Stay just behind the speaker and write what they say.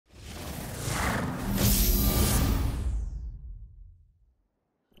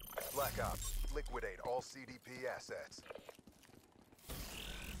Black Ops, liquidate all CDP assets.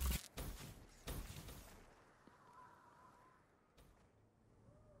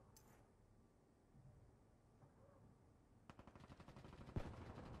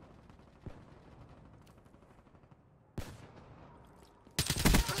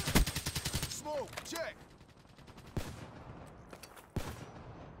 Smoke, check!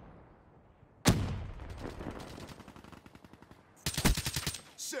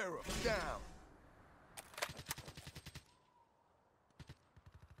 Sheriff, down!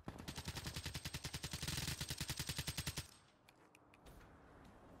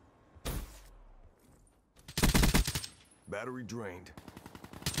 Battery drained.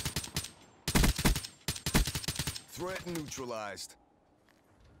 Threat neutralized.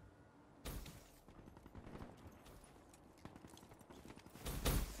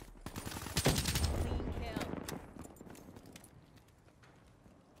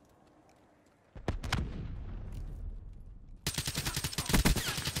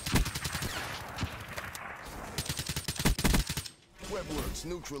 Webworks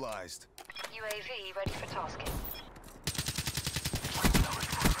neutralized. UAV ready for tasking.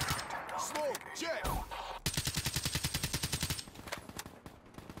 Smoke, check!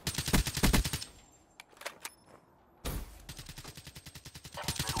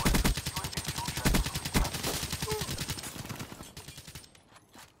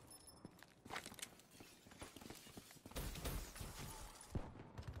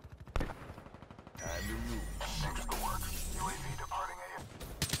 Time to move. Thanks for the work. UAV departing AF.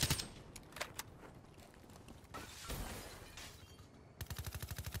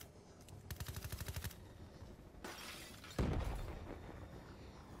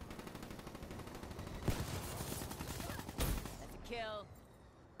 That's a kill.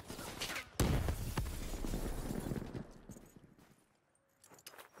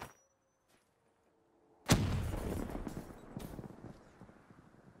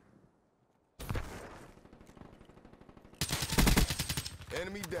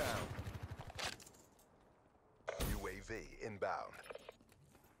 Enemy down. UAV inbound.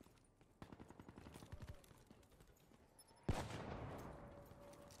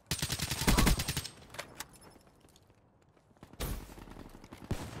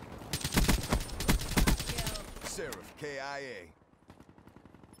 Sheriff, KIA.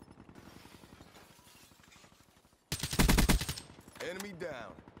 Enemy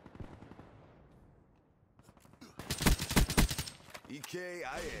down.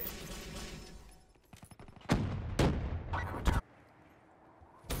 EKIA.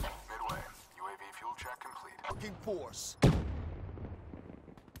 Midway. UAV fuel check complete. Fucking force.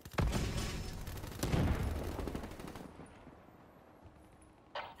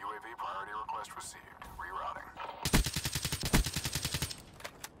 UAV priority request received. Rerouting.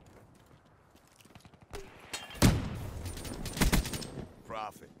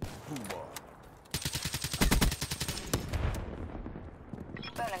 Profit. Puma.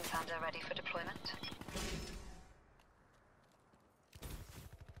 Berlin Thunder ready for deployment.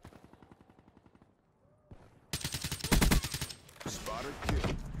 Spotter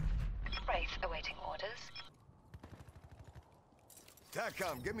kill. Wraith awaiting orders.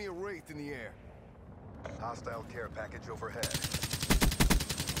 TACOM, get me a Wraith in the air. Hostile care package overhead.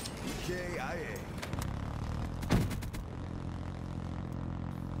 EKIA.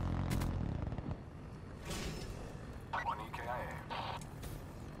 One EKIA.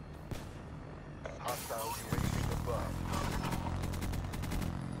 Hostile UAV above.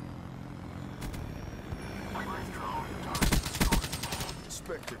 Wraith drone. Target destroyed.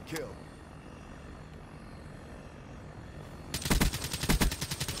 Spectre kill.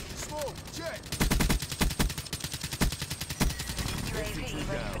 Smoke, check! UAV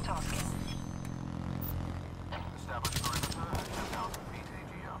ready for tasking. Established perimeter at 10,000 feet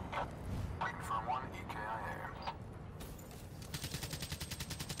AGO. Confirm one EKIA.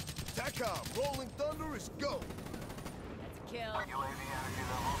 TACOM, Rolling Thunder is go! That's a kill. UAV energy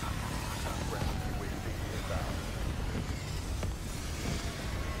levels at 50%. Ground UAV inbound.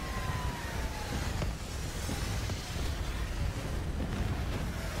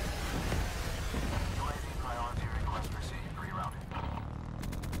 UAV priority request received. Rerouting.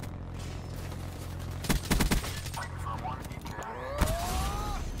 Confirm one EKIA.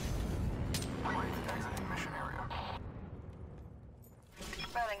 Wraith exiting mission area.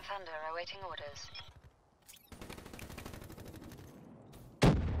 Berlin Thunder awaiting orders.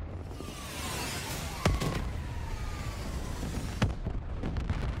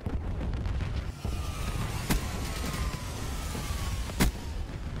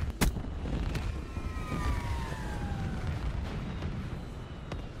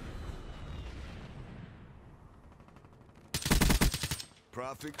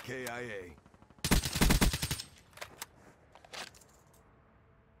 Traffic KIA.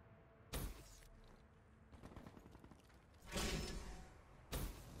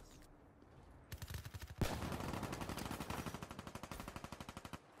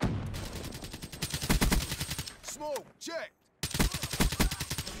 Smoke, check!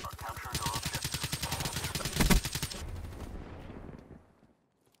 Capture your objective.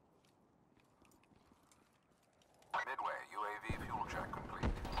 Midway, UAV fuel check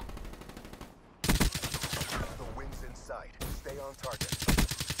complete. The wind's in sight. Stay on target.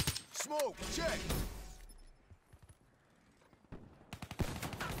 Smoke, check!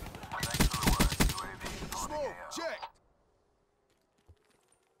 Thanks for the word, UAV deploying Smoke, AO. check!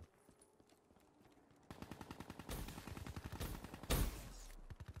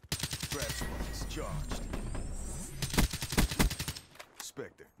 Trap spikes charged.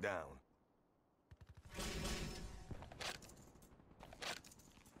 Spectre, down.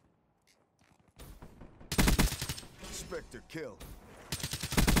 Spectre, kill.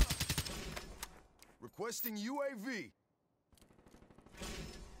 Requesting UAV.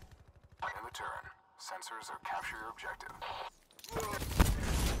 In return, sensors are capture your objective.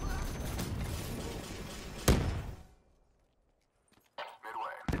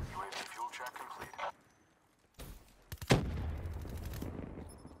 Midway, UAV fuel check complete.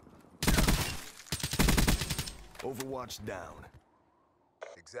 Overwatch down.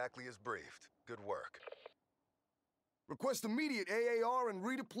 Exactly as briefed. Good work. Request immediate AAR and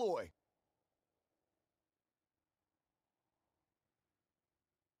redeploy.